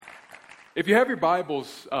If you have your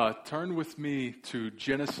Bibles, turn with me to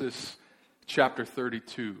Genesis chapter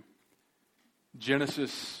 32.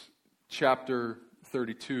 Genesis chapter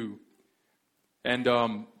 32. And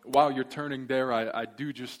while you're turning there, I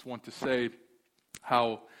do just want to say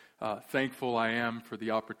how thankful I am for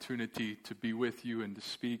the opportunity to be with you and to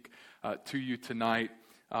speak to you tonight.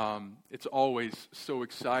 It's always so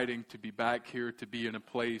exciting to be back here, to be in a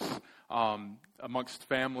place amongst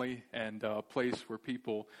family and a place where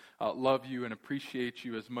people love you and appreciate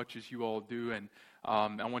you as much as you all do. And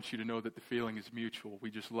I want you to know that the feeling is mutual.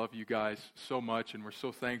 We just love you guys so much, and we're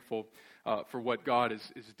so thankful for what God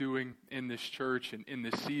is doing in this church and in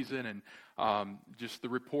this season. And just the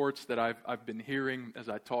reports that I've been hearing as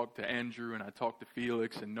I talk to Andrew and I talk to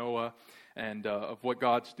Felix and Noah, and of what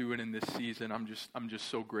God's doing in this season. I'm just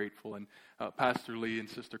so grateful. And Pastor Lee and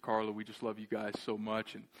Sister Carla, we just love you guys so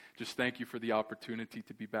much, and just thank you for the opportunity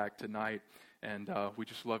to be back tonight. And we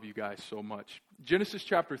just love you guys so much. Genesis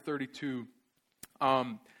chapter 32.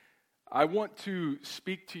 I want to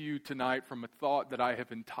speak to you tonight from a thought that I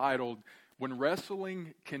have entitled, "When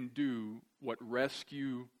Wrestling Can Do What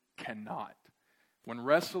Rescue Cannot." When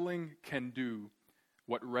wrestling can do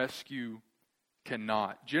what rescue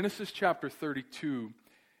cannot. Genesis chapter 32,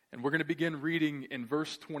 and we're going to begin reading in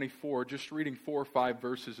verse 24, just reading 4 or 5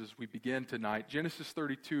 verses as we begin tonight. Genesis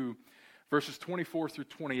 32, verses 24 through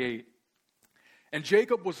 28. And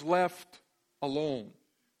Jacob was left alone,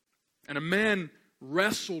 and a man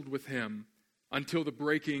wrestled with him until the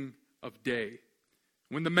breaking of day.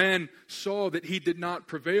 When the man saw that he did not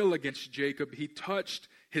prevail against Jacob, he touched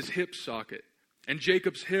his hip socket, and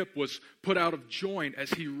Jacob's hip was put out of joint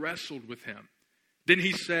as he wrestled with him. Then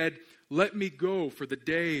he said, "Let me go, for the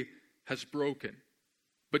day has broken."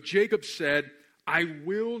 But Jacob said, "I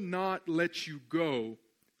will not let you go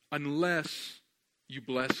unless you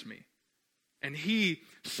bless me." And he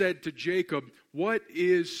said to Jacob, "What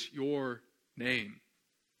is your name?"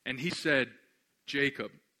 And he said,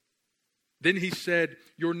 "Jacob." Then he said,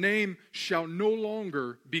 "Your name shall no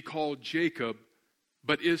longer be called Jacob,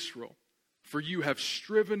 but Israel, for you have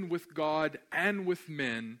striven with God and with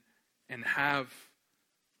men and have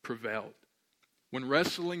prevailed." When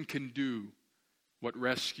wrestling can do what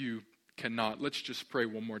rescue cannot. Let's just pray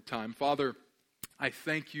one more time. Father, I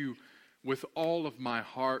thank you with all of my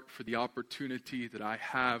heart for the opportunity that I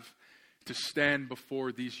have to stand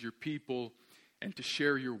before these your people and to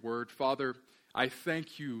share your word. Father, I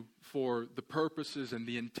thank you for the purposes and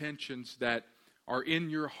the intentions that are in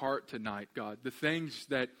your heart tonight, God. The things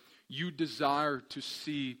that you desire to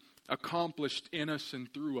see accomplished in us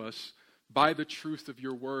and through us by the truth of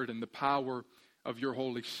your word and the power of your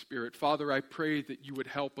Holy Spirit. Father, I pray that you would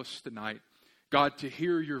help us tonight, God, to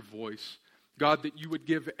hear your voice. God, that you would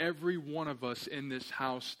give every one of us in this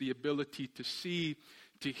house the ability to see,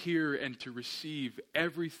 to hear, and to receive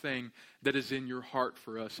everything that is in your heart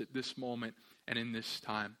for us at this moment and in this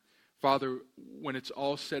time. Father, when it's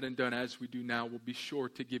all said and done as we do now, we'll be sure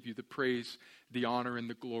to give you the praise, the honor, and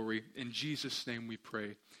the glory. In Jesus' name we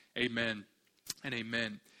pray. Amen and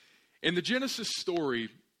amen. In the Genesis story,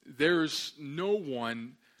 there's no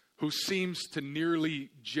one who seems to nearly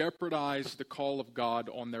jeopardize the call of God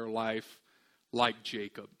on their life like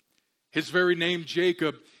Jacob. His very name,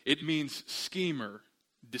 Jacob, it means schemer,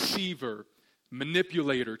 deceiver,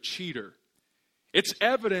 manipulator, cheater. It's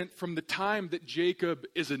evident from the time that Jacob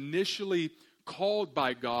is initially called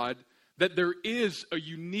by God that there is a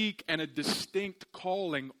unique and a distinct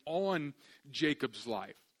calling on Jacob's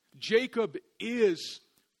life. Jacob is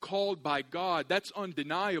called by God, that's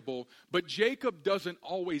undeniable, but Jacob doesn't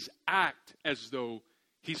always act as though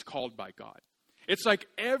he's called by God. It's like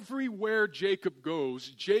everywhere Jacob goes,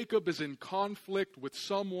 Jacob is in conflict with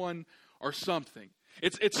someone or something.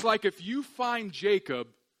 It's like if you find Jacob,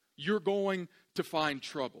 you're going to find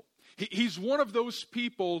trouble. He's one of those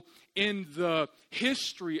people in the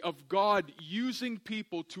history of God using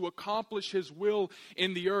people to accomplish his will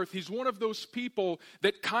in the earth. He's one of those people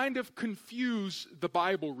that kind of confuse the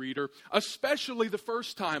Bible reader, especially the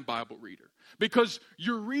first-time Bible reader. Because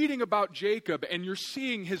you're reading about Jacob and you're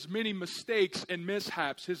seeing his many mistakes and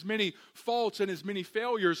mishaps, his many faults and his many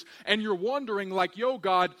failures, and you're wondering like, yo,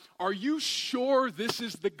 God, are you sure this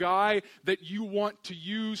is the guy that you want to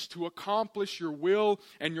use to accomplish your will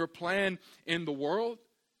and your plan in the world?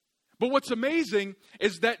 But what's amazing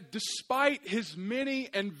is that despite his many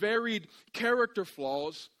and varied character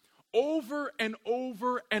flaws, over and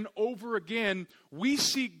over and over again, we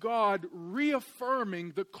see God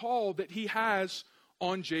reaffirming the call that he has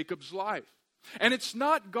on Jacob's life. And it's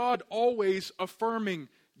not God always affirming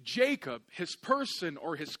Jacob, his person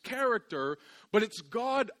or his character, but it's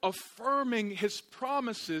God affirming his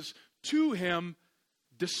promises to him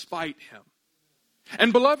despite him.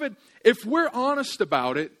 And beloved, if we're honest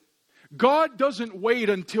about it, God doesn't wait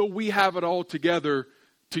until we have it all together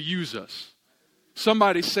to use us.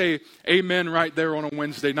 Somebody say amen right there on a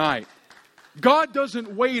Wednesday night. God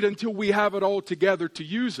doesn't wait until we have it all together to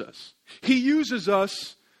use us. He uses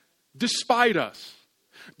us despite us.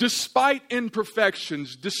 Despite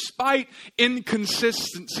imperfections, despite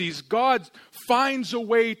inconsistencies, God finds a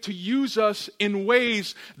way to use us in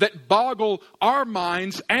ways that boggle our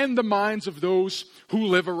minds and the minds of those who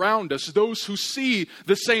live around us, those who see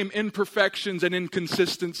the same imperfections and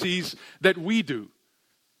inconsistencies that we do.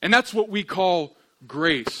 And that's what we call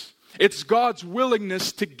grace. It's God's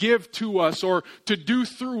willingness to give to us or to do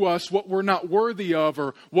through us what we're not worthy of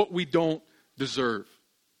or what we don't deserve.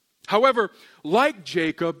 However, like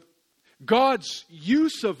Jacob, God's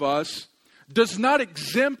use of us does not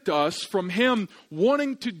exempt us from Him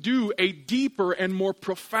wanting to do a deeper and more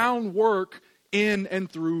profound work in and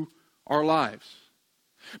through our lives.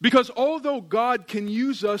 Because although God can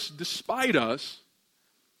use us despite us,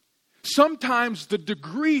 sometimes the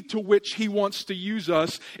degree to which He wants to use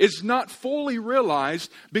us is not fully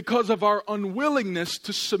realized because of our unwillingness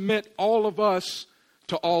to submit all of us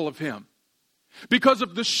to all of Him. Because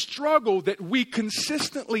of the struggle that we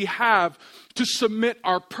consistently have to submit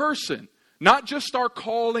our person, not just our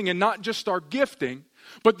calling and not just our gifting,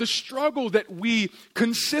 but the struggle that we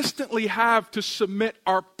consistently have to submit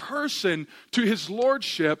our person to His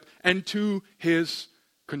lordship and to His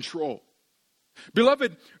control.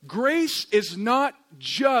 Beloved, grace is not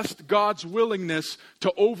just God's willingness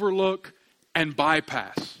to overlook and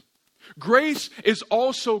bypass. Grace is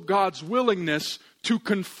also God's willingness to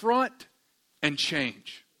confront and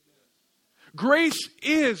change. Grace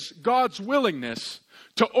is God's willingness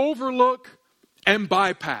to overlook and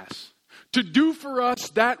bypass, to do for us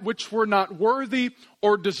that which we're not worthy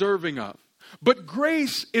or deserving of. But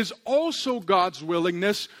grace is also God's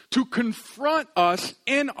willingness to confront us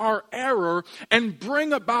in our error and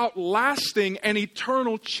bring about lasting and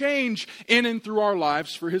eternal change in and through our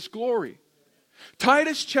lives for His glory.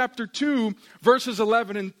 Titus chapter 2, verses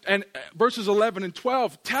 11 and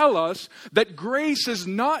 12 tell us that grace is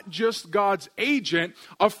not just God's agent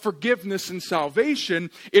of forgiveness and salvation,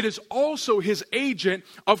 it is also His agent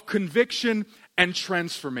of conviction and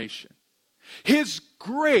transformation. His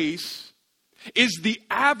grace is the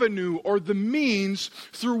avenue or the means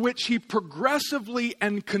through which He progressively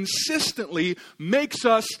and consistently makes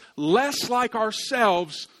us less like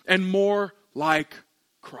ourselves and more like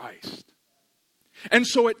Christ. And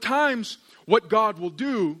so at times, what God will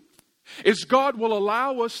do is God will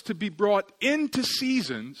allow us to be brought into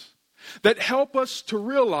seasons that help us to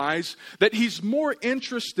realize that He's more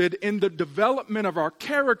interested in the development of our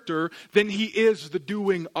character than He is the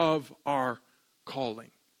doing of our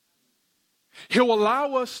calling. He'll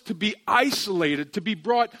allow us to be isolated, to be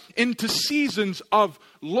brought into seasons of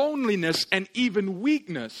loneliness and even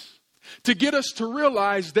weakness, to get us to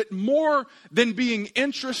realize that more than being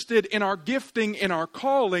interested in our gifting, in our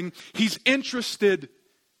calling, He's interested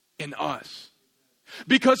in us.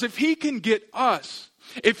 Because if He can get us,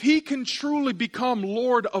 if He can truly become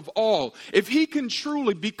Lord of all, if He can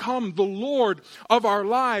truly become the Lord of our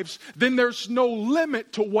lives, then there's no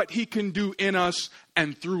limit to what He can do in us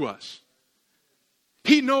and through us.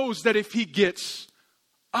 He knows that if He gets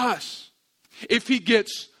us, if He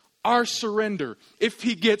gets our surrender, if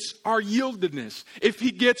He gets our yieldedness, if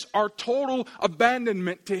He gets our total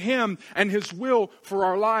abandonment to Him and His will for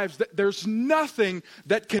our lives, that there's nothing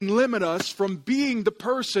that can limit us from being the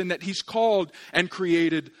person that He's called and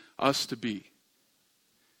created us to be.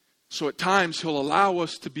 So at times He'll allow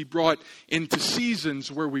us to be brought into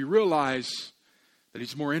seasons where we realize that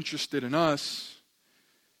He's more interested in us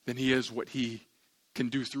than He is what He can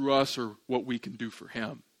do through us or what we can do for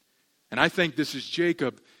Him. And I think this is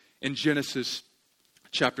Jacob in Genesis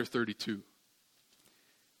chapter 32.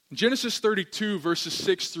 In Genesis 32, verses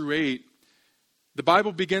 6 through 8, the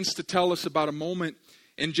Bible begins to tell us about a moment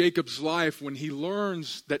in Jacob's life when he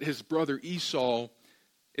learns that his brother Esau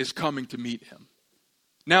is coming to meet him.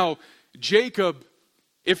 Now, Jacob,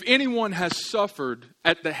 if anyone has suffered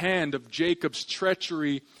at the hand of Jacob's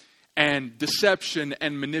treachery and deception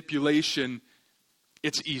and manipulation,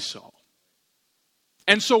 it's Esau.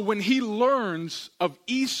 And so when he learns of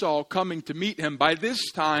Esau coming to meet him, by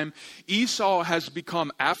this time, Esau has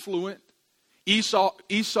become affluent.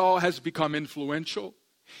 Esau has become influential.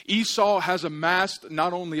 Esau has amassed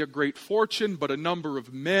not only a great fortune, but a number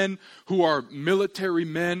of men who are military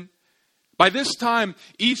men. By this time,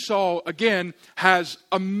 Esau, again, has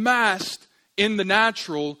amassed in the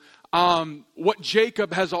natural what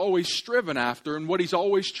Jacob has always striven after and what he's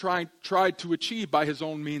always tried to achieve by his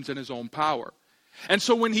own means and his own power. And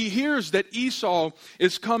so when he hears that Esau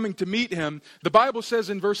is coming to meet him, the Bible says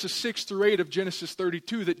in verses 6 through 8 of Genesis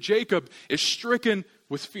 32 that Jacob is stricken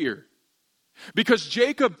with fear. Because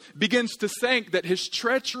Jacob begins to think that his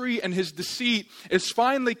treachery and his deceit is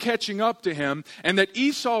finally catching up to him, and that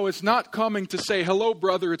Esau is not coming to say, "Hello,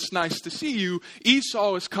 brother, it's nice to see you."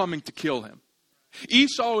 Esau is coming to kill him.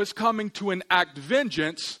 Esau is coming to enact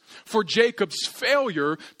vengeance for Jacob's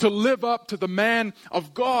failure to live up to the man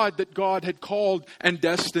of God that God had called and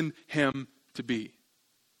destined him to be.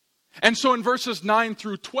 And so in verses 9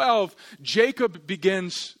 through 12, Jacob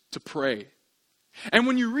begins to pray. And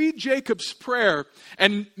when you read Jacob's prayer,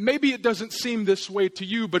 and maybe it doesn't seem this way to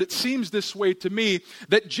you, but it seems this way to me,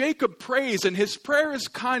 that Jacob prays, and his prayer is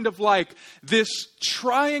kind of like this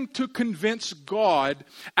trying to convince God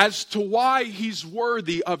as to why he's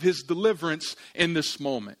worthy of his deliverance in this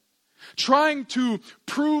moment. Trying to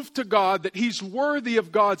prove to God that he's worthy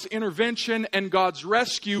of God's intervention and God's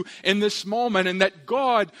rescue in this moment, and that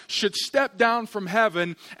God should step down from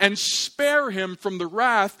heaven and spare him from the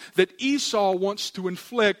wrath that Esau wants to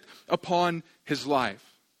inflict upon his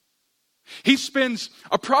life. He spends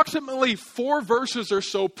approximately 4 verses or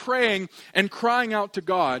so praying and crying out to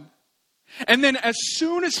God. And then as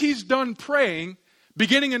soon as he's done praying,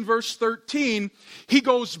 beginning in verse 13, he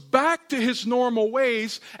goes back to his normal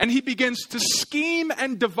ways and he begins to scheme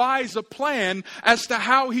and devise a plan as to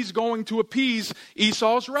how he's going to appease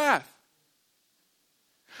Esau's wrath.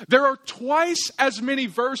 There are twice as many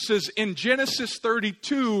verses in Genesis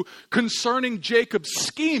 32 concerning Jacob's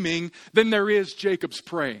scheming than there is Jacob's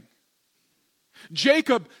praying.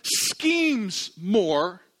 Jacob schemes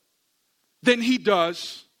more than he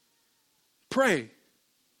does pray.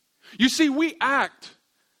 You see, we act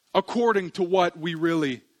according to what we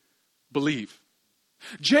really believe.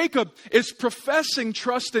 Jacob is professing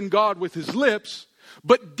trust in God with his lips,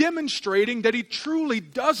 but demonstrating that he truly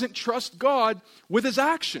doesn't trust God with his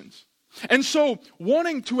actions. And so,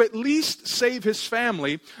 wanting to at least save his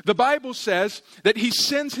family, the Bible says that he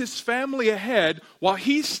sends his family ahead while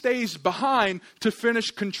he stays behind to finish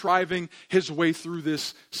contriving his way through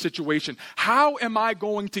this situation. How am I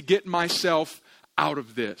going to get myself out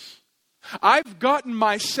of this? I've gotten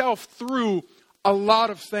myself through a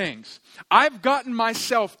lot of things. I've gotten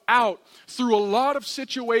myself out through a lot of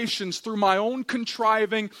situations through my own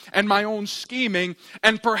contriving and my own scheming.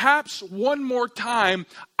 And perhaps one more time,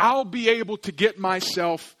 I'll be able to get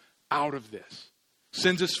myself out of this.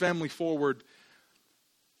 Sends his family forward.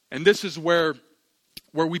 And this is where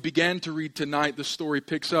we began to read tonight. The story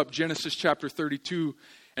picks up. Genesis chapter 32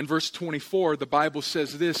 and verse 24. The Bible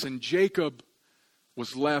says this, "And Jacob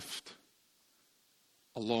was left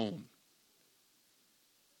alone.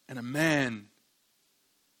 And a man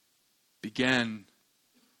began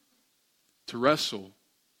to wrestle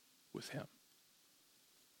with him."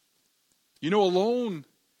 You know, alone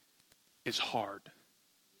is hard.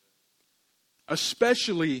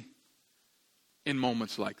 Especially in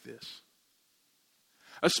moments like this.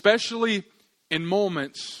 Especially in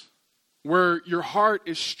moments where your heart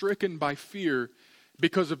is stricken by fear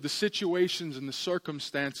because of the situations and the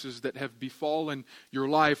circumstances that have befallen your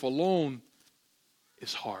life. Alone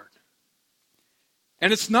is hard.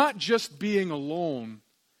 And it's not just being alone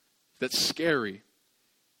that's scary.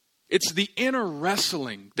 It's the inner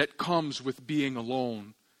wrestling that comes with being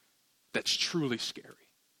alone that's truly scary.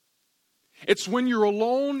 It's when you're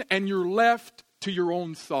alone and you're left to your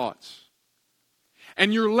own thoughts.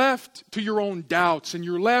 And you're left to your own doubts. And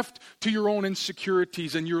you're left to your own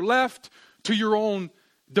insecurities. And you're left to your own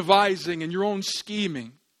devising and your own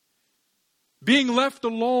scheming. Being left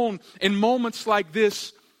alone in moments like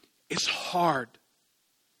this is hard.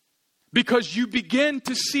 Because you begin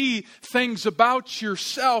to see things about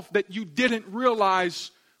yourself that you didn't realize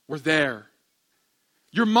were there.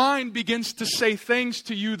 Your mind begins to say things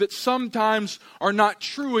to you that sometimes are not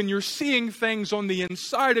true, and you're seeing things on the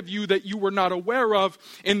inside of you that you were not aware of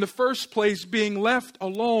in the first place. Being left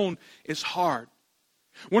alone is hard.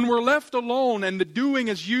 When we're left alone and the doing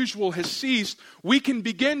as usual has ceased, we can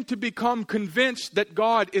begin to become convinced that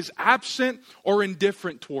God is absent or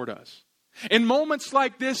indifferent toward us. In moments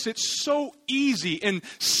like this, it's so easy in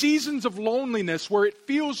seasons of loneliness where it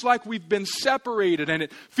feels like we've been separated and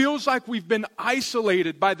it feels like we've been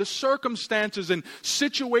isolated by the circumstances and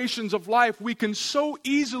situations of life. We can so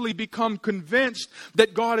easily become convinced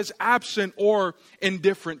that God is absent or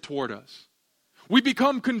indifferent toward us. We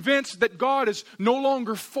become convinced that God is no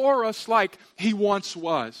longer for us like He once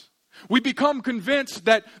was. We become convinced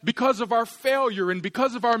that because of our failure and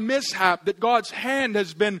because of our mishap, that God's hand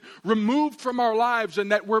has been removed from our lives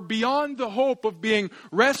and that we're beyond the hope of being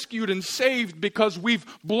rescued and saved because we've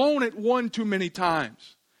blown it one too many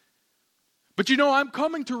times. But you know, I'm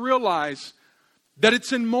coming to realize that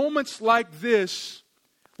it's in moments like this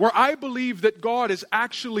where I believe that God is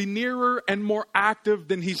actually nearer and more active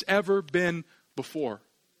than He's ever been before.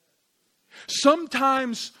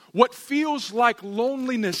 Sometimes what feels like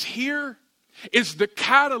loneliness here is the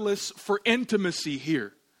catalyst for intimacy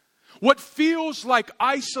here. What feels like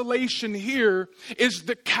isolation here is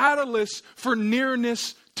the catalyst for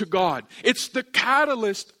nearness to God. It's the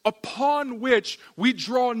catalyst upon which we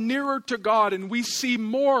draw nearer to God and we see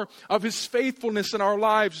more of His faithfulness in our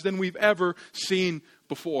lives than we've ever seen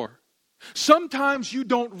before. Sometimes you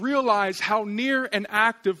don't realize how near and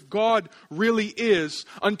active God really is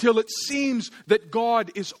until it seems that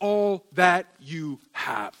God is all that you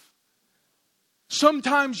have.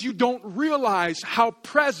 Sometimes you don't realize how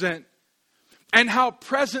present and how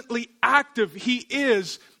presently active He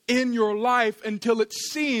is in your life until it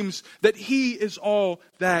seems that He is all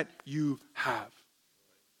that you have.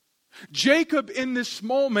 Jacob in this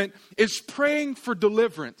moment is praying for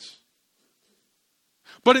deliverance.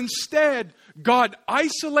 But instead, God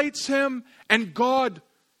isolates him and God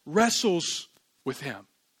wrestles with him.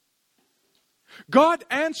 God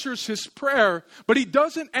answers his prayer, but He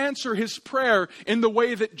doesn't answer his prayer in the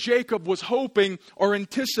way that Jacob was hoping or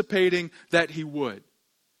anticipating that he would.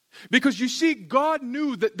 Because you see, God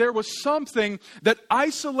knew that there was something that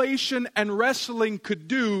isolation and wrestling could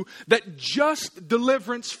do that just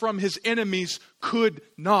deliverance from his enemies could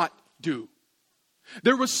not do.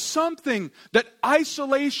 There was something that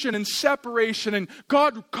isolation and separation and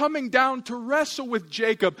God coming down to wrestle with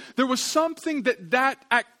Jacob, there was something that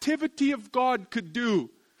activity of God could do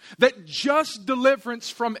that just deliverance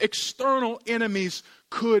from external enemies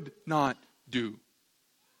could not do.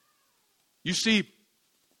 You see,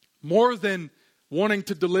 more than wanting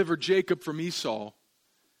to deliver Jacob from Esau,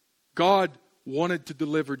 God wanted to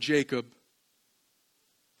deliver Jacob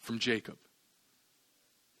from Jacob.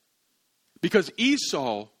 Because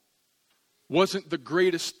Esau wasn't the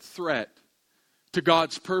greatest threat to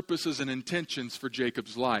God's purposes and intentions for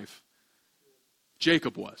Jacob's life.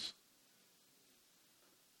 Jacob was.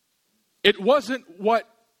 It wasn't what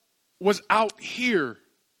was out here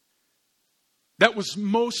that was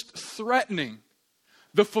most threatening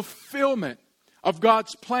the fulfillment of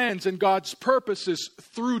God's plans and God's purposes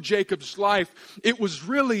through Jacob's life. It was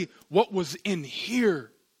really what was in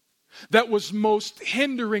here that was most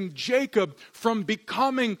hindering Jacob from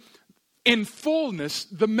becoming in fullness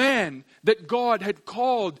the man that God had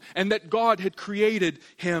called and that God had created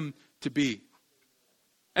him to be.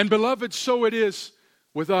 And beloved, so it is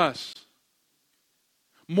with us.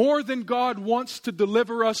 More than God wants to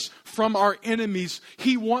deliver us from our enemies,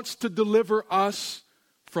 He wants to deliver us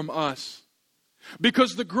from us.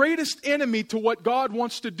 Because the greatest enemy to what God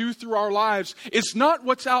wants to do through our lives is not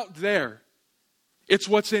what's out there. It's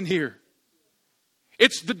what's in here.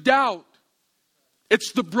 It's the doubt.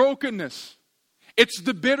 It's the brokenness. It's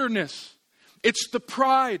the bitterness. It's the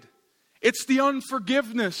pride. It's the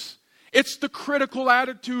unforgiveness. It's the critical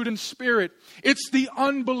attitude and spirit. It's the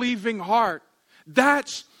unbelieving heart.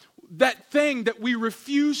 That's that thing that we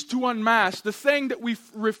refuse to unmask, the thing that we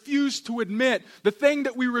refuse to admit, the thing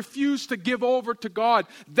that we refuse to give over to God.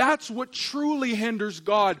 That's what truly hinders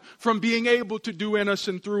God from being able to do in us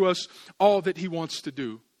and through us all that He wants to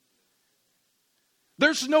do.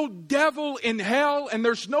 There's no devil in hell and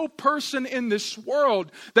there's no person in this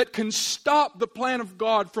world that can stop the plan of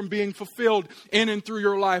God from being fulfilled in and through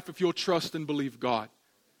your life if you'll trust and believe God.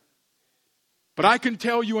 But I can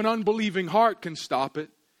tell you an unbelieving heart can stop it.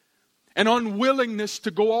 An unwillingness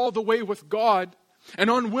to go all the way with God, an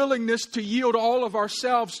unwillingness to yield all of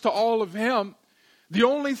ourselves to all of Him. The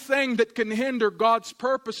only thing that can hinder God's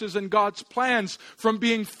purposes and God's plans from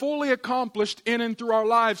being fully accomplished in and through our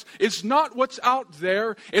lives is not what's out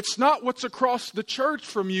there. It's not what's across the church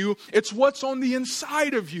from you. It's what's on the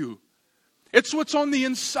inside of you. It's what's on the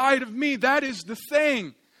inside of me. That is the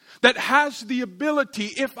thing that has the ability,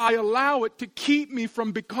 if I allow it, to keep me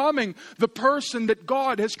from becoming the person that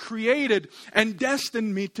God has created and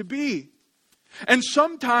destined me to be. And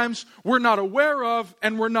sometimes we're not aware of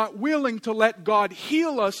and we're not willing to let God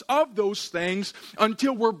heal us of those things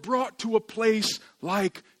until we're brought to a place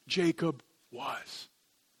like Jacob was.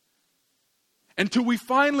 Until we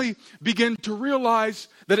finally begin to realize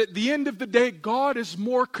that at the end of the day, God is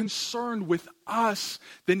more concerned with us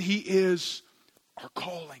than He is our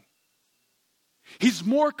calling. He's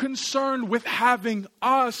more concerned with having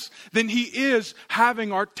us than He is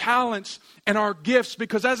having our talents and our gifts.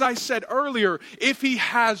 Because as I said earlier, if He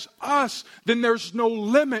has us, then there's no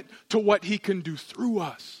limit to what He can do through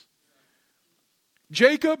us.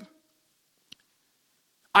 Jacob,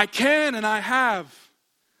 I can and I have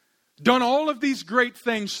done all of these great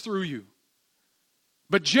things through you.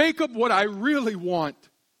 But Jacob, what I really want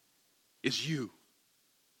is you.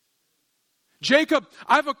 Jacob,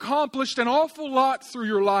 I've accomplished an awful lot through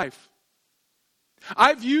your life.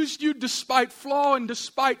 I've used you despite flaw and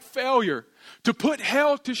despite failure to put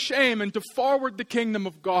hell to shame and to forward the kingdom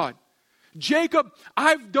of God. Jacob,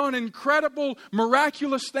 I've done incredible,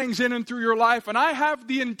 miraculous things in and through your life, and I have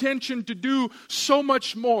the intention to do so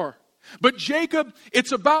much more. But Jacob,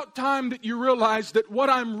 it's about time that you realize that what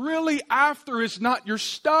I'm really after is not your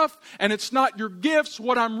stuff and it's not your gifts.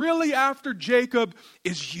 What I'm really after, Jacob,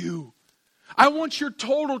 is you. I want your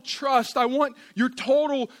total trust. I want your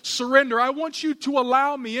total surrender. I want you to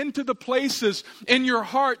allow me into the places in your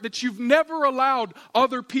heart that you've never allowed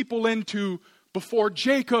other people into before.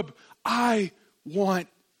 Jacob, I want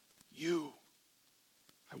you.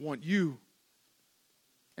 I want you.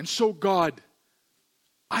 And so God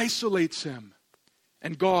isolates him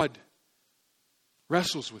and God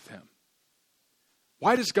wrestles with him.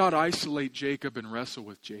 Why does God isolate Jacob and wrestle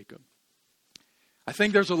with Jacob? I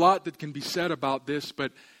think there's a lot that can be said about this,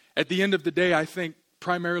 but at the end of the day, I think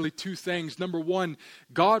primarily two things. Number one,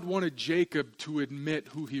 God wanted Jacob to admit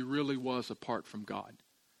who he really was apart from God.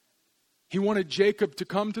 He wanted Jacob to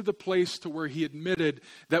come to the place to where he admitted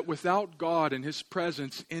that without God and His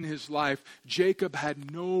presence in his life, Jacob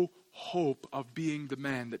had no hope of being the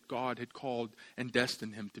man that God had called and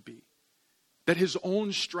destined him to be. That his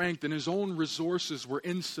own strength and his own resources were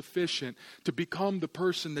insufficient to become the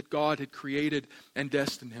person that God had created and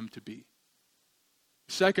destined him to be.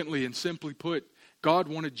 Secondly, and simply put, God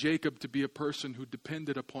wanted Jacob to be a person who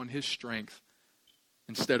depended upon his strength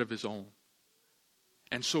instead of his own.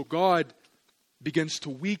 And so God begins to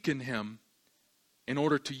weaken him in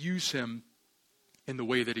order to use him in the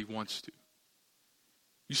way that He wants to.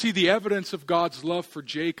 You see, the evidence of God's love for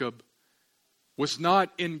Jacob was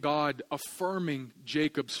not in God affirming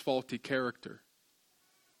Jacob's faulty character,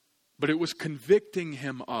 but it was convicting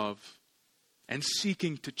him of and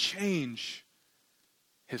seeking to change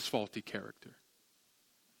his faulty character.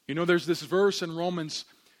 You know, there's this verse in Romans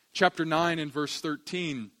chapter 9 and verse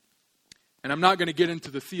 13, and I'm not going to get into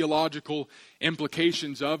the theological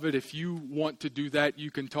implications of it. If you want to do that, you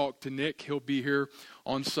can talk to Nick. He'll be here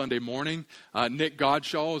on Sunday morning. Nick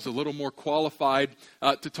Godshaw is a little more qualified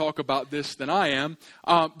to talk about this than I am.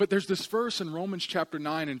 But there's this verse in Romans chapter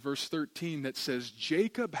 9 and verse 13 that says,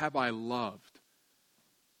 Jacob have I loved,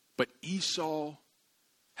 but Esau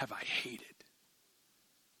have I hated.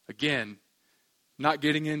 Again, not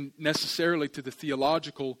getting in necessarily to the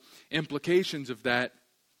theological implications of that,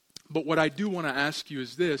 but what I do want to ask you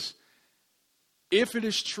is this. If it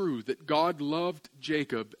is true that God loved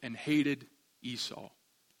Jacob and hated Esau,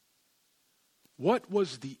 what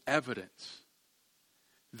was the evidence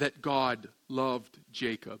that God loved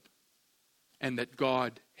Jacob and that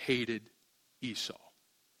God hated Esau?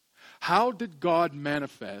 How did God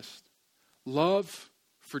manifest love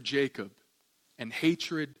for Jacob and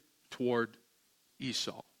hatred toward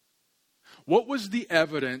Esau? What was the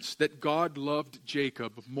evidence that God loved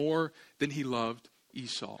Jacob more than He loved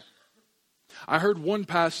Esau? I heard one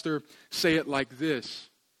pastor say it like this,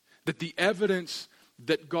 that the evidence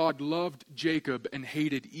that God loved Jacob and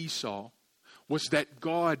hated Esau was that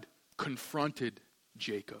God confronted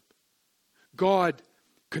Jacob. God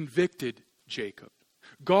convicted Jacob.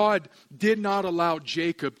 God did not allow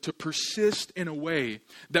Jacob to persist in a way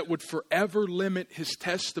that would forever limit his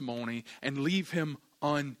testimony and leave him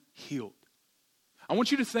unhealed. I want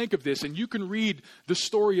you to think of this, and you can read the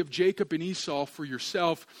story of Jacob and Esau for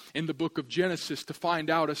yourself in the book of Genesis to find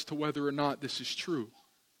out as to whether or not this is true.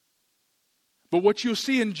 But what you'll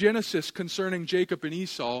see in Genesis concerning Jacob and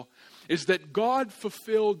Esau is that God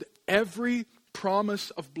fulfilled every promise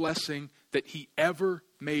of blessing that He ever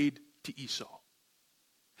made to Esau.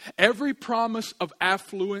 Every promise of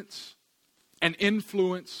affluence and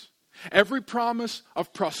influence, every promise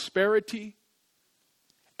of prosperity,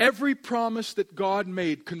 every promise that God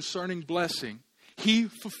made concerning blessing, He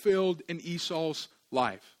fulfilled in Esau's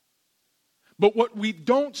life. But what we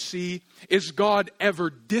don't see is God ever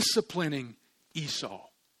disciplining Esau.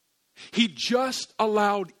 He just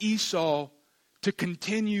allowed Esau to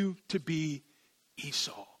continue to be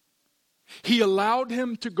Esau. He allowed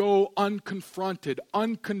him to go unconfronted,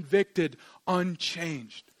 unconvicted,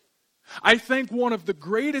 unchanged. I think one of the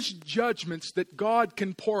greatest judgments that God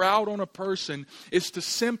can pour out on a person is to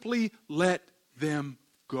simply let them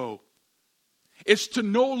go. It's to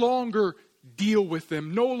no longer deal with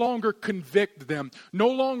them, no longer convict them, no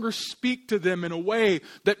longer speak to them in a way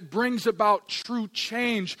that brings about true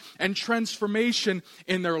change and transformation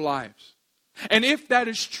in their lives. And if that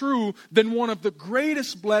is true, then one of the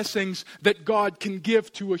greatest blessings that God can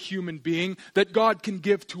give to a human being, that God can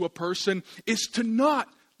give to a person, is to not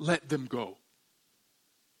let them go.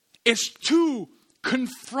 It's to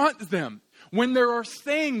confront them when there are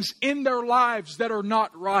things in their lives that are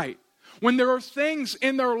not right. When there are things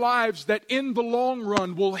in their lives that in the long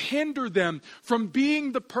run will hinder them from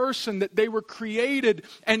being the person that they were created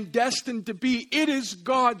and destined to be, it is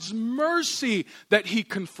God's mercy that He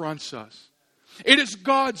confronts us. It is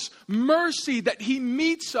God's mercy that He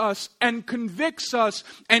meets us and convicts us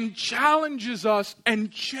and challenges us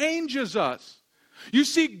and changes us. You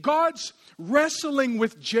see, God's wrestling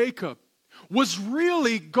with Jacob was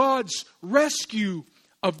really God's rescue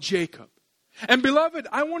of Jacob. And beloved,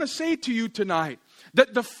 I want to say to you tonight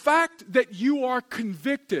that the fact that you are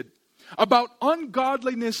convicted about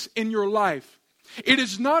ungodliness in your life, it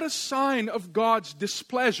is not a sign of God's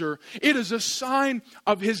displeasure. It is a sign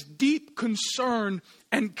of His deep concern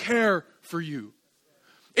and care for you.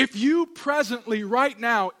 If you presently, right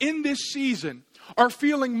now, in this season, are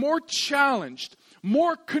feeling more challenged,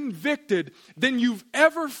 more convicted than you've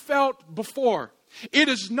ever felt before, it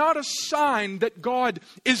is not a sign that God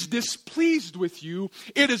is displeased with you.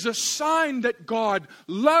 It is a sign that God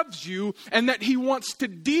loves you and that He wants to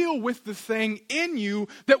deal with the thing in you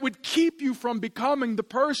that would keep you from becoming the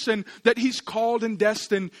person that He's called and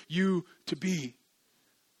destined you to be.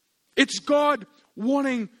 It's God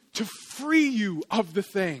wanting to free you of the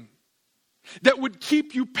thing that would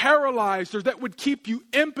keep you paralyzed or that would keep you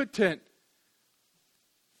impotent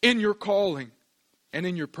in your calling and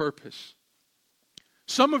in your purpose.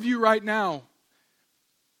 Some of you right now,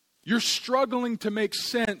 you're struggling to make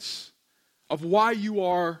sense of why you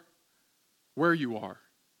are where you are.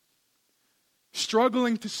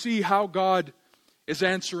 Struggling to see how God is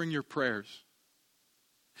answering your prayers.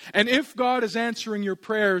 And if God is answering your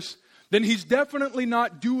prayers, then He's definitely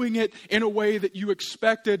not doing it in a way that you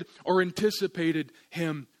expected or anticipated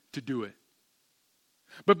Him to do it.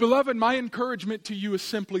 But beloved, my encouragement to you is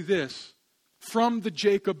simply this, from the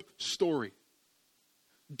Jacob story.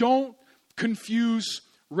 Don't confuse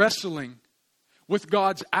wrestling with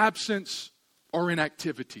God's absence or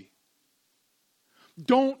inactivity.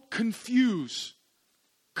 Don't confuse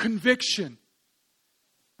conviction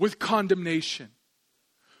with condemnation.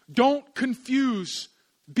 Don't confuse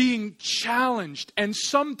being challenged and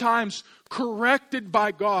sometimes corrected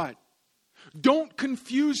by God. Don't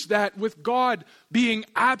confuse that with God being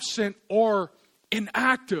absent or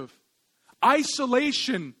inactive.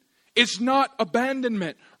 Isolation is not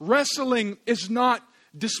abandonment. Wrestling is not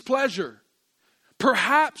displeasure.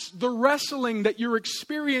 Perhaps the wrestling that you're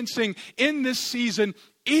experiencing in this season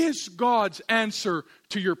is God's answer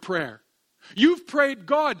to your prayer. You've prayed,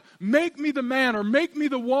 God, make me the man or make me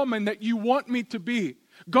the woman that you want me to be.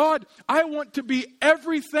 God, I want to be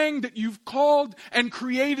everything that you've called and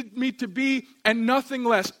created me to be and nothing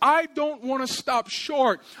less. I don't want to stop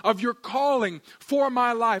short of your calling for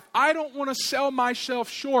my life. I don't want to sell myself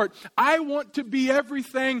short. I want to be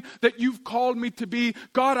everything that you've called me to be.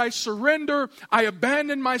 God, I surrender. I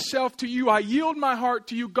abandon myself to you. I yield my heart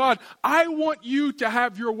to you. God, I want you to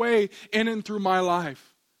have your way in and through my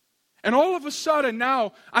life. And all of a sudden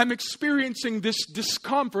now I'm experiencing this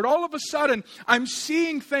discomfort. All of a sudden I'm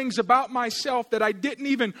seeing things about myself that I didn't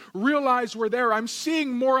even realize were there. I'm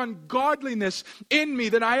seeing more ungodliness in me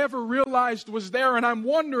than I ever realized was there. And I'm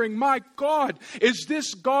wondering, my God, is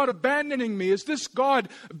this God abandoning me? Is this God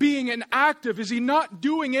being inactive? Is He not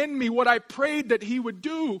doing in me what I prayed that He would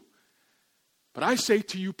do? But I say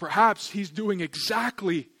to you, perhaps He's doing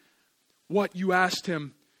exactly what you asked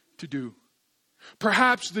Him to do.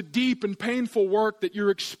 Perhaps the deep and painful work that you're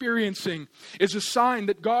experiencing is a sign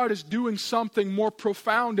that God is doing something more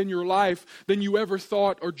profound in your life than you ever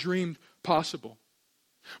thought or dreamed possible.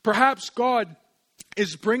 Perhaps God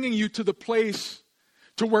is bringing you to the place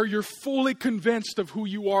to where you're fully convinced of who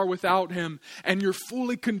you are without Him, and you're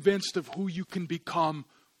fully convinced of who you can become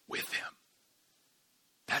with Him.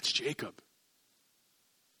 That's Jacob.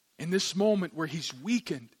 In this moment where he's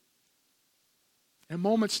weakened, in a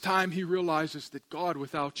moment's time, he realizes that God,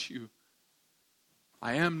 without you,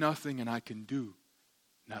 I am nothing and I can do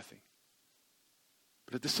nothing.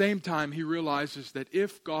 But at the same time, he realizes that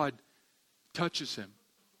if God touches him,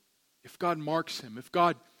 if God marks him, if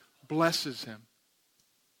God blesses him,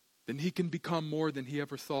 then he can become more than he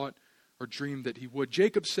ever thought or dreamed that he would.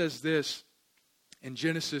 Jacob says this in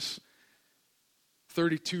Genesis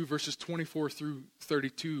 32, verses 24 through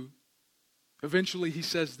 32. Eventually he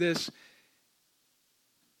says this,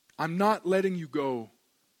 I'm not letting you go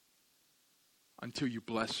until you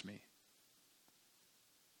bless me.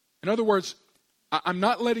 In other words, I'm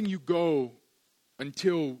not letting you go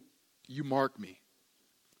until you mark me.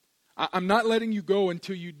 I'm not letting you go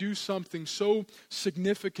until you do something so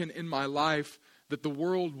significant in my life that the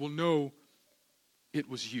world will know it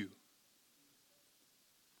was you.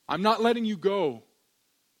 I'm not letting you go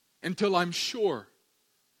until I'm sure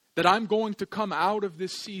that I'm going to come out of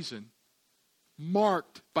this season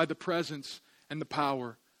marked by the presence and the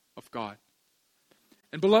power of God.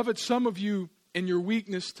 And beloved, some of you in your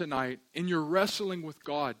weakness tonight, in your wrestling with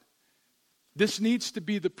God, this needs to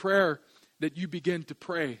be the prayer that you begin to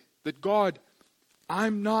pray. That God,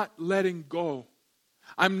 I'm not letting go.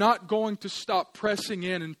 I'm not going to stop pressing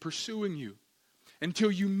in and pursuing you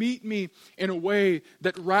until you meet me in a way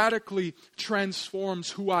that radically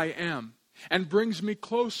transforms who I am and brings me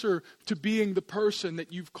closer to being the person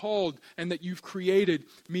that you've called and that you've created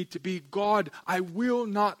me to be. God, I will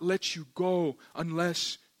not let you go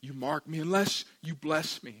unless you mark me, unless you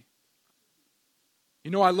bless me.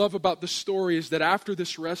 You know, I love about the story is that after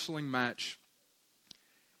this wrestling match,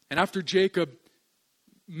 and after Jacob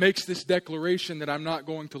makes this declaration that I'm not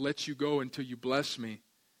going to let you go until you bless me,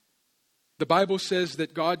 the Bible says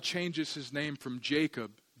that God changes his name from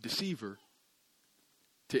Jacob, deceiver,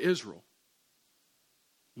 to Israel,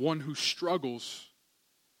 one who struggles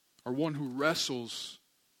or one who wrestles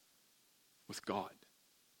with God.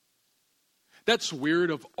 That's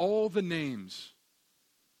weird. Of all the names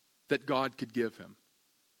that God could give him,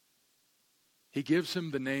 he gives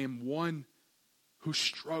him the name one who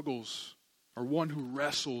struggles or one who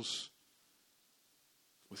wrestles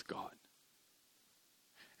with God.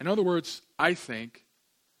 In other words, I think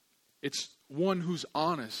it's one who's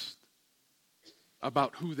honest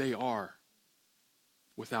about who they are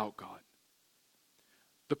without God.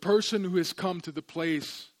 The person who has come to the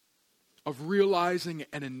place of realizing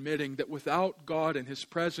and admitting that without God and His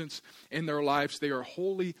presence in their lives, they are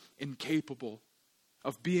wholly incapable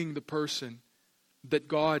of being the person that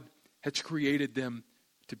God has created them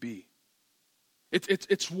to be.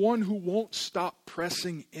 It's one who won't stop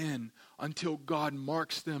pressing in until God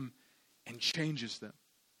marks them and changes them.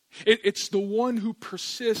 It's the one who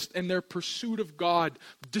persists in their pursuit of God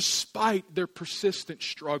despite their persistent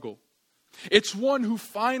struggle. It's one who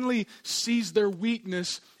finally sees their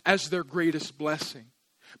weakness as their greatest blessing.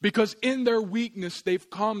 Because in their weakness, they've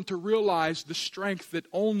come to realize the strength that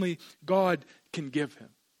only God can give him.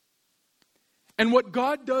 And what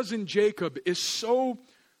God does in Jacob is so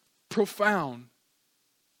profound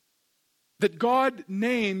that God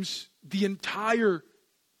names the entire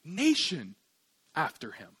nation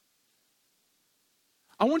after him.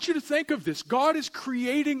 I want you to think of this. God is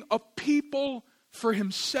creating a people for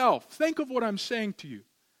himself. Think of what I'm saying to you.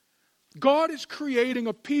 God is creating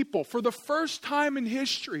a people for the first time in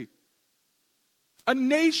history. A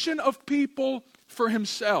nation of people for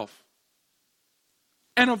himself.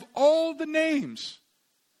 And of all the names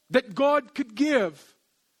that God could give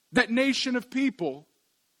that nation of people,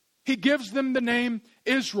 He gives them the name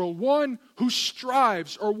Israel. One who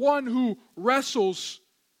strives or one who wrestles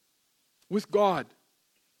with God.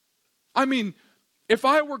 I mean, if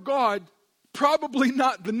I were God, probably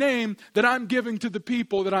not the name that I'm giving to the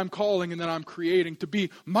people that I'm calling and that I'm creating to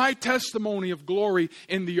be my testimony of glory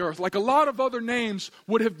in the earth. Like a lot of other names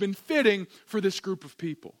would have been fitting for this group of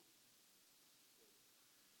people.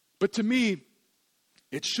 But to me,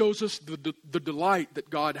 it shows us the delight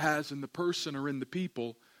that God has in the person or in the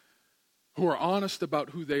people who are honest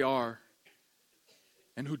about who they are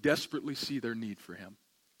and who desperately see their need for Him.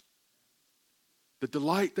 The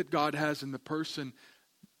delight that God has in the person,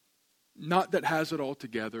 not that has it all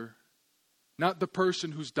together, not the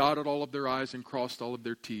person who's dotted all of their I's and crossed all of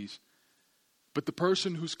their T's, but the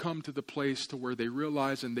person who's come to the place to where they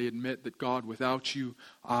realize and they admit that God, without you,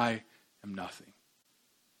 I am nothing.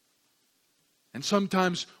 And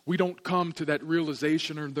sometimes we don't come to that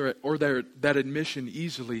realization or that admission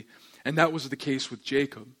easily, and that was the case with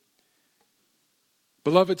Jacob.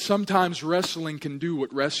 Beloved, sometimes wrestling can do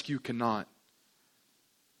what rescue cannot.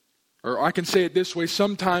 Or I can say it this way,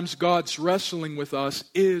 sometimes God's wrestling with us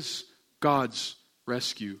is God's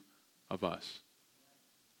rescue of us.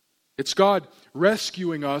 It's God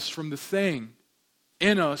rescuing us from the thing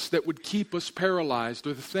in us that would keep us paralyzed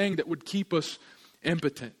or the thing that would keep us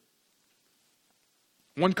impotent.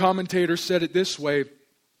 One commentator said it this way,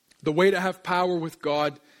 the way to have power with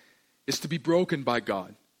God is to be broken by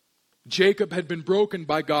God. Jacob had been broken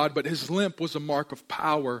by God, but his limp was a mark of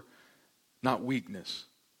power, not weakness.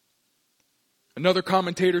 Another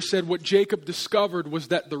commentator said what Jacob discovered was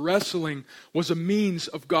that the wrestling was a means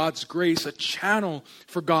of God's grace, a channel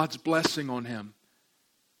for God's blessing on him.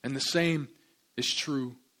 And the same is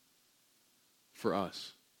true for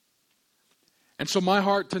us. And so my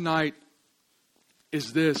heart tonight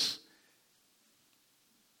is this.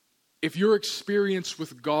 If your experience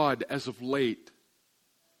with God as of late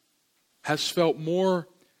has felt more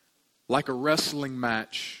like a wrestling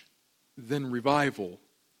match than revival,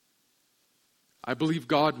 I believe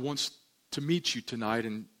God wants to meet you tonight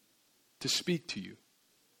and to speak to you.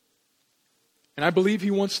 And I believe He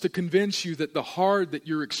wants to convince you that the hard that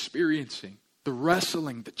you're experiencing, the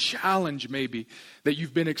wrestling, the challenge maybe that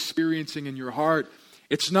you've been experiencing in your heart,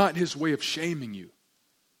 it's not His way of shaming you.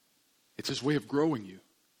 It's His way of growing you.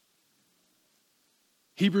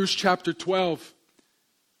 Hebrews chapter 12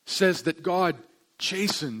 says that God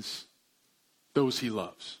chastens those He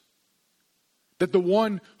loves. That the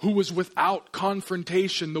one who was without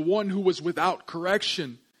confrontation, the one who was without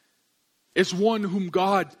correction, is one whom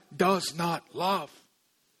God does not love.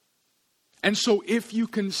 And so if you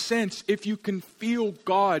can sense, if you can feel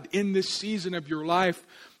God in this season of your life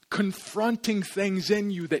confronting things in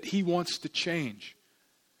you that He wants to change,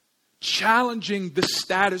 challenging the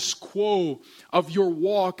status quo of your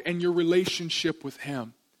walk and your relationship with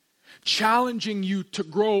Him, challenging you to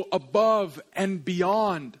grow above and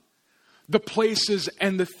beyond the places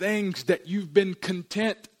and the things that you've been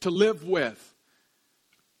content to live with,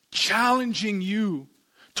 challenging you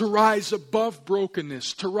to rise above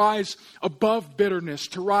brokenness, to rise above bitterness,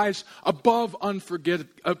 to rise above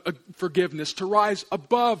unforgiveness, to rise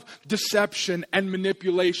above deception and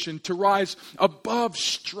manipulation, to rise above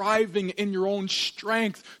striving in your own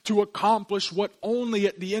strength to accomplish what only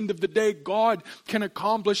at the end of the day God can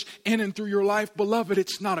accomplish in and through your life. Beloved,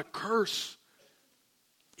 it's not a curse.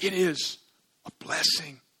 It is a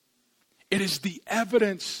blessing. It is the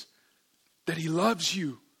evidence that He loves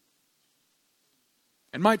you.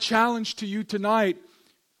 And my challenge to you tonight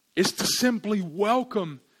is to simply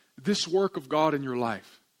welcome this work of God in your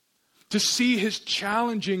life. To see His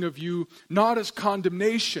challenging of you not as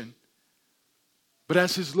condemnation, but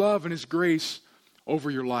as His love and His grace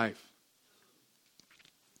over your life.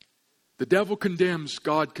 The devil condemns,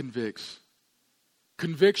 God convicts.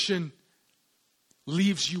 Conviction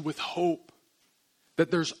leaves you with hope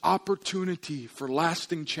that there's opportunity for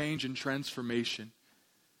lasting change and transformation.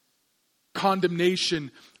 Condemnation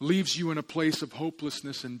leaves you in a place of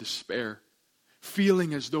hopelessness and despair,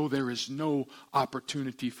 feeling as though there is no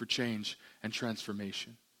opportunity for change and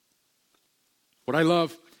transformation. What I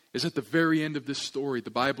love is at the very end of this story, the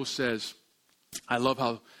Bible says, I love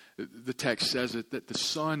how the text says it, that the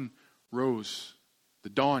sun rose, the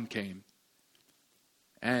dawn came.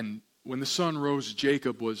 And when the sun rose,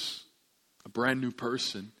 Jacob was a brand new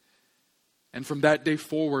person. And from that day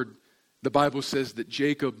forward, the Bible says that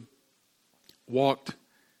Jacob walked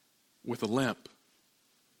with a limp.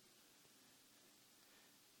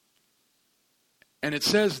 And it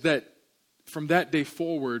says that from that day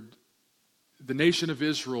forward, the nation of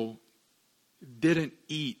Israel didn't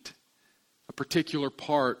eat a particular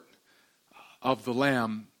part of the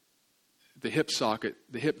lamb, the hip socket,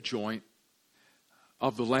 the hip joint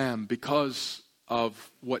of the lamb, because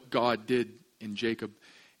of what God did in Jacob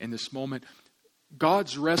in this moment.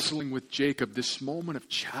 God's wrestling with Jacob, this moment of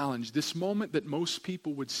challenge, this moment that most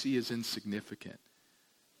people would see as insignificant.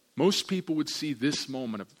 Most people would see this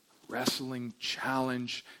moment of wrestling,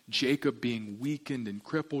 challenge, Jacob being weakened and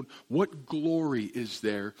crippled. What glory is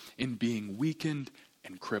there in being weakened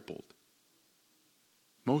and crippled?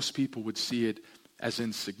 Most people would see it as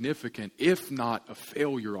insignificant, if not a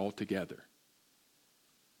failure altogether.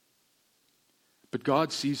 But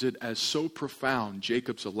God sees it as so profound,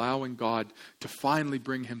 Jacob's allowing God to finally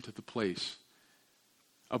bring him to the place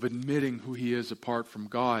of admitting who he is apart from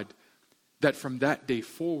God, that from that day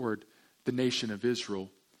forward, the nation of Israel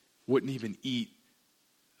wouldn't even eat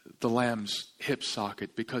the lamb's hip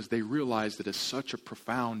socket, because they realized that it's such a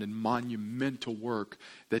profound and monumental work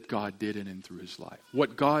that God did in and through his life.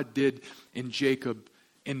 What God did in Jacob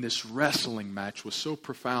in this wrestling match was so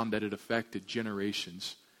profound that it affected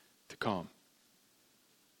generations to come.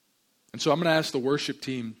 And so I'm going to ask the worship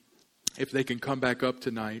team if they can come back up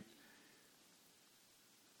tonight.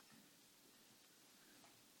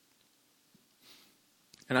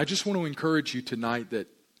 And I just want to encourage you tonight that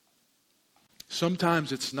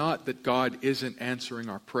sometimes it's not that God isn't answering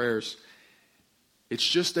our prayers. It's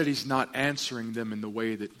just that He's not answering them in the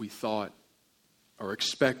way that we thought or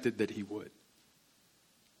expected that He would.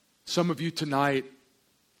 Some of you tonight,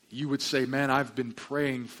 you would say, man, I've been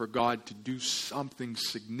praying for God to do something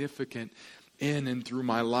significant in and through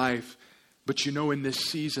my life. But you know, in this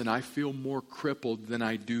season, I feel more crippled than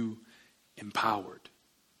I do empowered.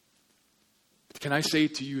 Can I say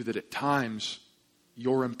to you that at times,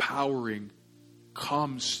 your empowering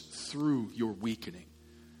comes through your weakening?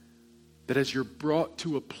 That as you're brought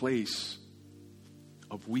to a place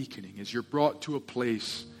of weakening, as you're brought to a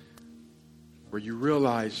place where you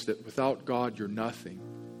realize that without God you're nothing,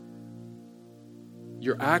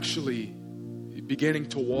 you're actually beginning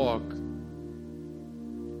to walk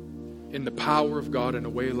in the power of God in a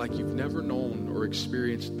way like you've never known or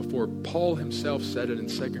experienced before. Paul himself said it in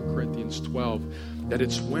 2 Corinthians 12, that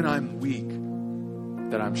it's when I'm weak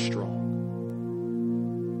that I'm strong.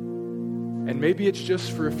 And maybe it's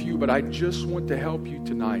just for a few, but I just want to help you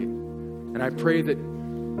tonight. And I pray that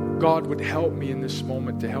God would help me in this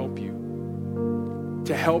moment to help you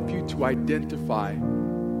to identify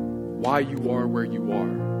why you are where you are.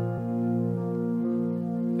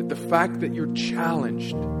 That the fact that you're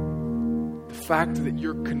challenged, the fact that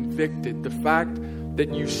you're convicted, the fact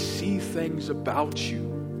that you see things about you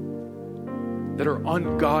that are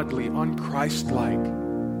ungodly, unchristlike,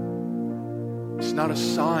 it's not a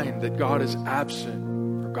sign that God is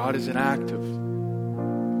absent or God is inactive.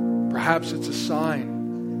 Perhaps it's a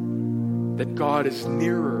sign that God is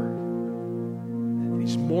nearer and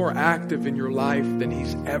He's more active in your life than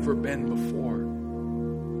He's ever been before.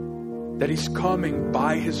 That He's coming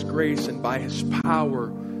by His grace and by His power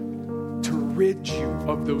to rid you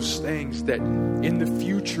of those things that in the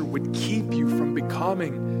future would keep you from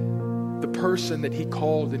becoming the person that He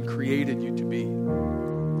called and created you to be.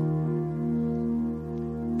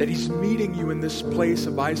 That He's meeting you in this place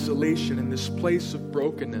of isolation, in this place of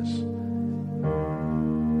brokenness.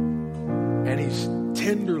 And He's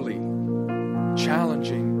tenderly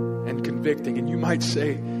challenging and convicting. And you might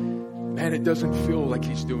say, man, it doesn't feel like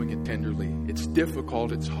He's doing it tenderly. It's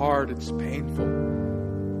difficult, it's hard, it's painful.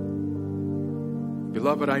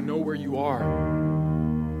 Beloved, I know where you are.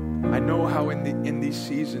 I know how in these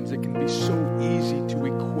seasons it can be so easy to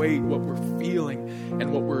equate what we're feeling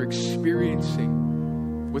and what we're experiencing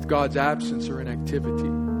with God's absence or inactivity.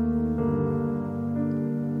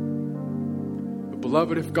 But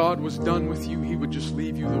beloved, if God was done with you, He would just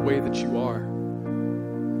leave you the way that you are.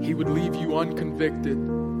 He would leave you unconvicted.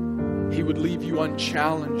 He would leave you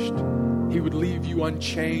unchallenged. He would leave you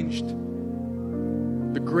unchanged.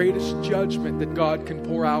 The greatest judgment that God can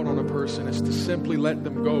pour out on a person is to simply let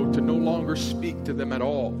them go, to no longer speak to them at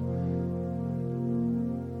all.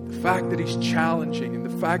 The fact that He's challenging and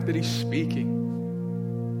the fact that He's speaking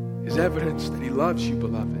is evidence that He loves you,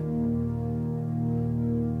 beloved.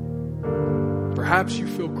 Perhaps you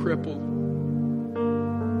feel crippled.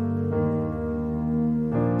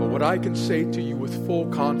 But what I can say to you with full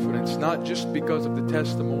confidence, not just because of the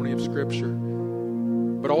testimony of Scripture,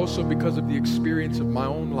 but also because of the experience of my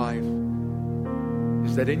own life,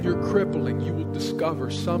 is that in your crippling, you will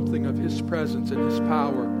discover something of His presence and His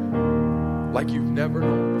power like you've never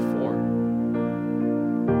known before.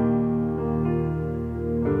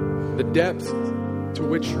 The depth to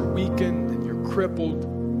which you're weakened and you're crippled,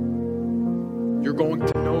 you're going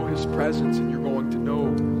to know His presence and you're going to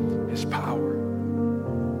know His power.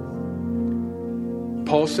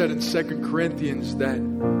 Paul said in 2 Corinthians that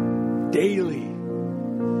daily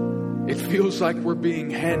it feels like we're being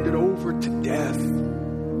handed over to death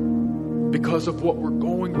because of what we're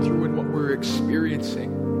going through and what we're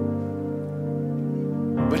experiencing.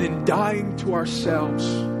 But in dying to ourselves,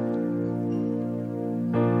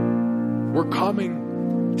 we're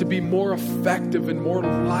coming to be more effective and more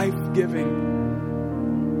life-giving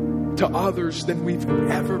to others than we've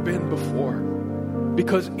ever been before.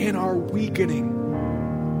 Because in our weakening,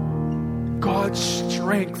 God's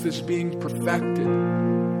strength is being perfected.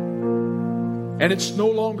 And it's no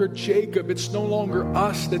longer Jacob, it's no longer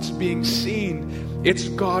us that's being seen. It's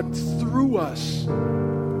God through us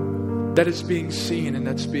that is being seen and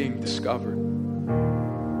that's being discovered.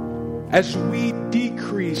 As we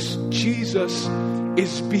decrease, Jesus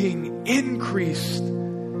is being increased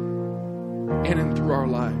in and through our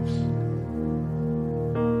lives.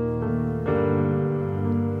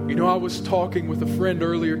 You know, I was talking with a friend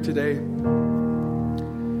earlier today,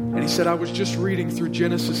 and he said, I was just reading through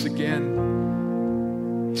Genesis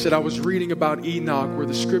again. He said, I was reading about Enoch, where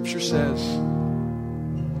the Scripture says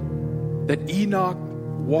that Enoch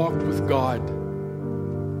walked with God.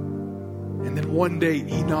 And then one day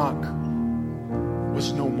Enoch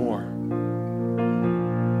was no more.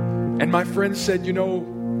 And my friend said, you know,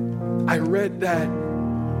 I read that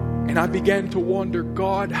and I began to wonder,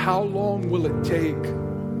 God, how long will it take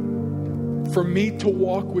for me to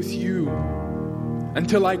walk with you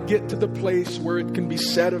until I get to the place where it can be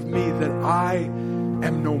said of me that I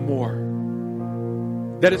am no more.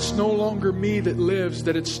 That it's no longer me that lives,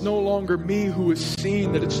 that it's no longer me who is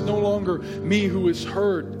seen, that it's no longer me who is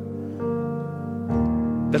heard.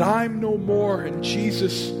 That I'm no more and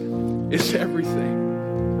Jesus is everything.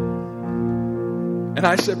 And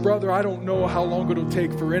I said, brother, I don't know how long it'll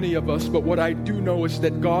take for any of us, but what I do know is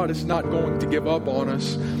that God is not going to give up on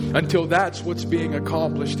us until that's what's being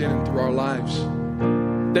accomplished in and through our lives.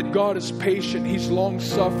 That God is patient, He's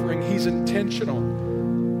long-suffering, He's intentional.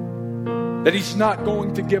 That He's not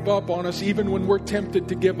going to give up on us even when we're tempted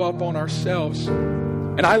to give up on ourselves.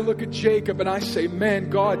 And I look at Jacob and I say, man,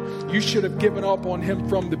 God, you should have given up on him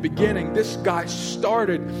from the beginning. This guy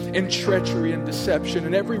started in treachery and deception.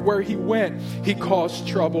 And everywhere he went, he caused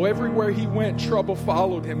trouble. Everywhere he went, trouble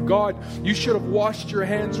followed him. God, you should have washed your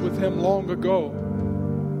hands with him long ago.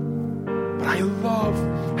 But I love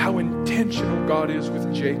how intentional God is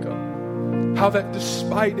with Jacob. How that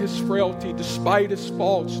despite his frailty, despite his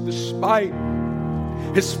faults, despite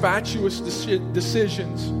his fatuous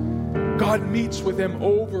decisions, God meets with him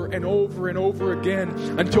over and over and over again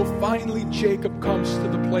until finally Jacob comes to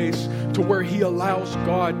the place to where he allows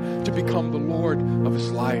God to become the Lord of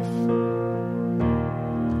his life.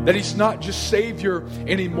 That He's not just Savior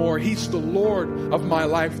anymore, He's the Lord of my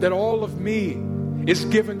life. That all of me is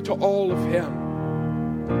given to all of Him.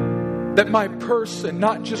 That my person,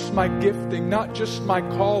 not just my gifting, not just my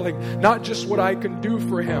calling, not just what I can do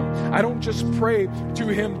for Him. I don't just pray to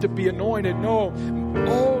Him to be anointed. No,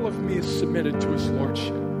 all of me is submitted to His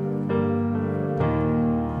Lordship.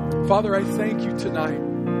 Father, I thank you tonight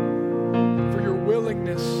for your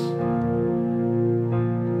willingness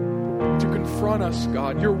to confront us,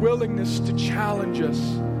 God. Your willingness to challenge us.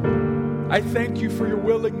 I thank you for your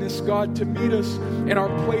willingness, God, to meet us in our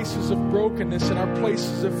places of brokenness, in our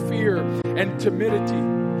places of fear and timidity.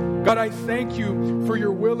 God, I thank you for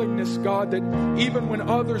your willingness, God, that even when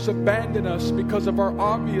others abandon us because of our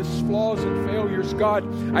obvious flaws and failures, God,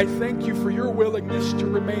 I thank you for your willingness to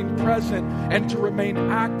remain present and to remain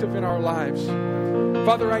active in our lives.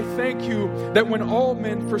 Father, I thank you that when all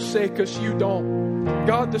men forsake us, you don't.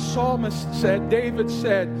 God, the psalmist said, David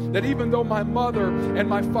said, that even though my mother and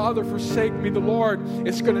my father forsake me, the Lord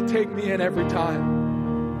is going to take me in every time.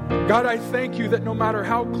 God, I thank you that no matter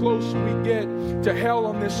how close we get to hell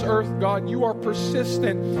on this earth, God, you are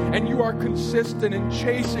persistent and you are consistent in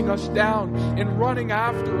chasing us down and running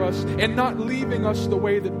after us and not leaving us the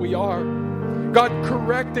way that we are. God,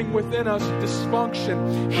 correcting within us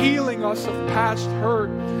dysfunction, healing us of past hurt,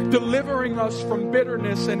 delivering us from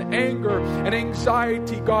bitterness and anger and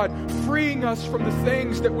anxiety, God, freeing us from the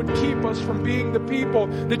things that would keep us from being the people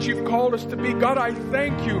that you've called us to be. God, I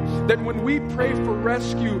thank you that when we pray for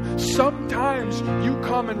rescue, sometimes you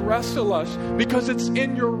come and wrestle us because it's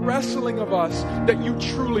in your wrestling of us that you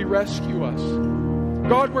truly rescue us.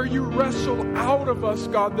 God, where you wrestle out of us,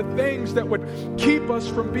 God, the things that would keep us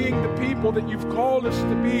from being the people that you've called us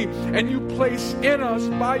to be, and you place in us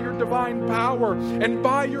by your divine power and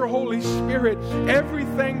by your Holy Spirit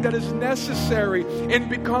everything that is necessary in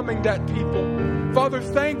becoming that people. Father,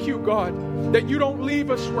 thank you, God, that you don't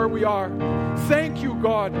leave us where we are. Thank you,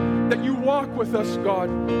 God, that you walk with us, God.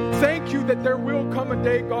 Thank you that there will come a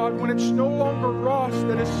day, God, when it's no longer Ross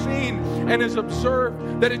that is seen and is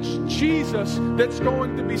observed, that it's Jesus that's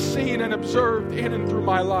going to be seen and observed in and through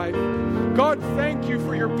my life. God, thank you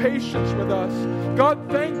for your patience with us. God,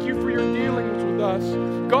 thank you for your dealings with us.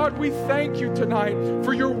 God, we thank you tonight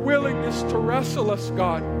for your willingness to wrestle us,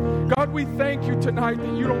 God. God, we thank you tonight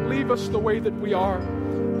that you don't leave us the way that we are.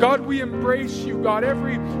 God, we embrace you, God,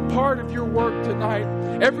 every part of your work tonight,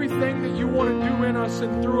 everything that you want to do in us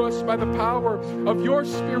and through us by the power of your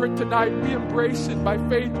Spirit tonight, we embrace it by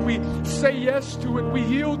faith. We say yes to it. We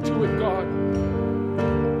yield to it, God.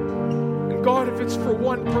 And God, if it's for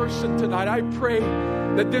one person tonight, I pray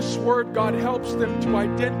that this word, God, helps them to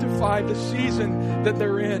identify the season that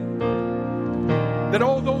they're in. That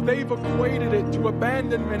although they've equated it to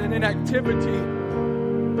abandonment and inactivity,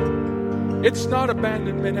 it's not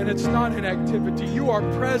abandonment and it's not inactivity. You are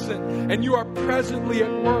present and you are presently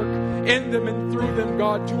at work in them and through them,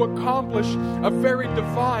 God, to accomplish a very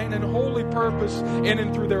divine and holy purpose in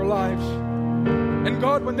and through their lives. And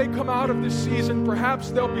God, when they come out of this season, perhaps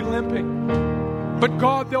they'll be limping. But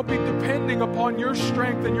God, they'll be depending upon your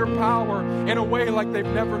strength and your power in a way like they've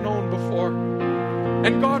never known before.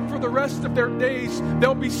 And God, for the rest of their days,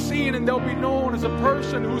 they'll be seen and they'll be known as a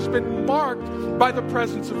person who's been marked by the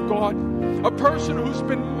presence of God. A person who's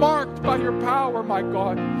been marked by your power, my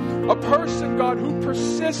God. A person, God, who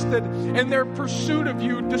persisted in their pursuit of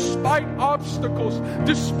you despite obstacles,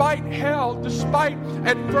 despite hell, despite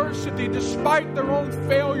adversity, despite their own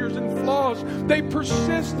failures and flaws. They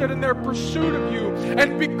persisted in their pursuit of you.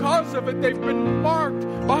 And because of it, they've been marked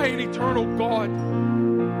by an eternal God.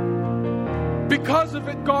 Because of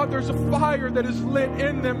it, God, there's a fire that is lit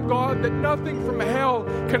in them, God, that nothing from hell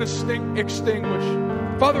can extinguish.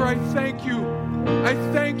 Father, I thank you. I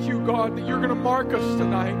thank you, God, that you're going to mark us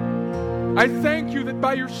tonight. I thank you that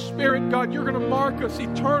by your Spirit, God, you're going to mark us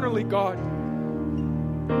eternally, God.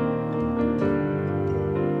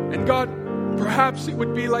 And God, perhaps it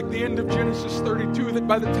would be like the end of Genesis 32, that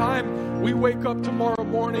by the time we wake up tomorrow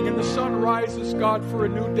morning and the sun rises, God, for a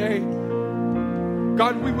new day,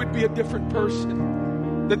 God, we would be a different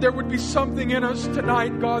person. That there would be something in us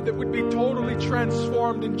tonight, God, that would be totally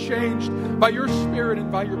transformed and changed by your Spirit and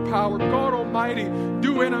by your power. God Almighty,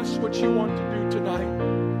 do in us what you want to do tonight.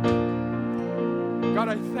 God,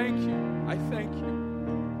 I thank you. I thank you.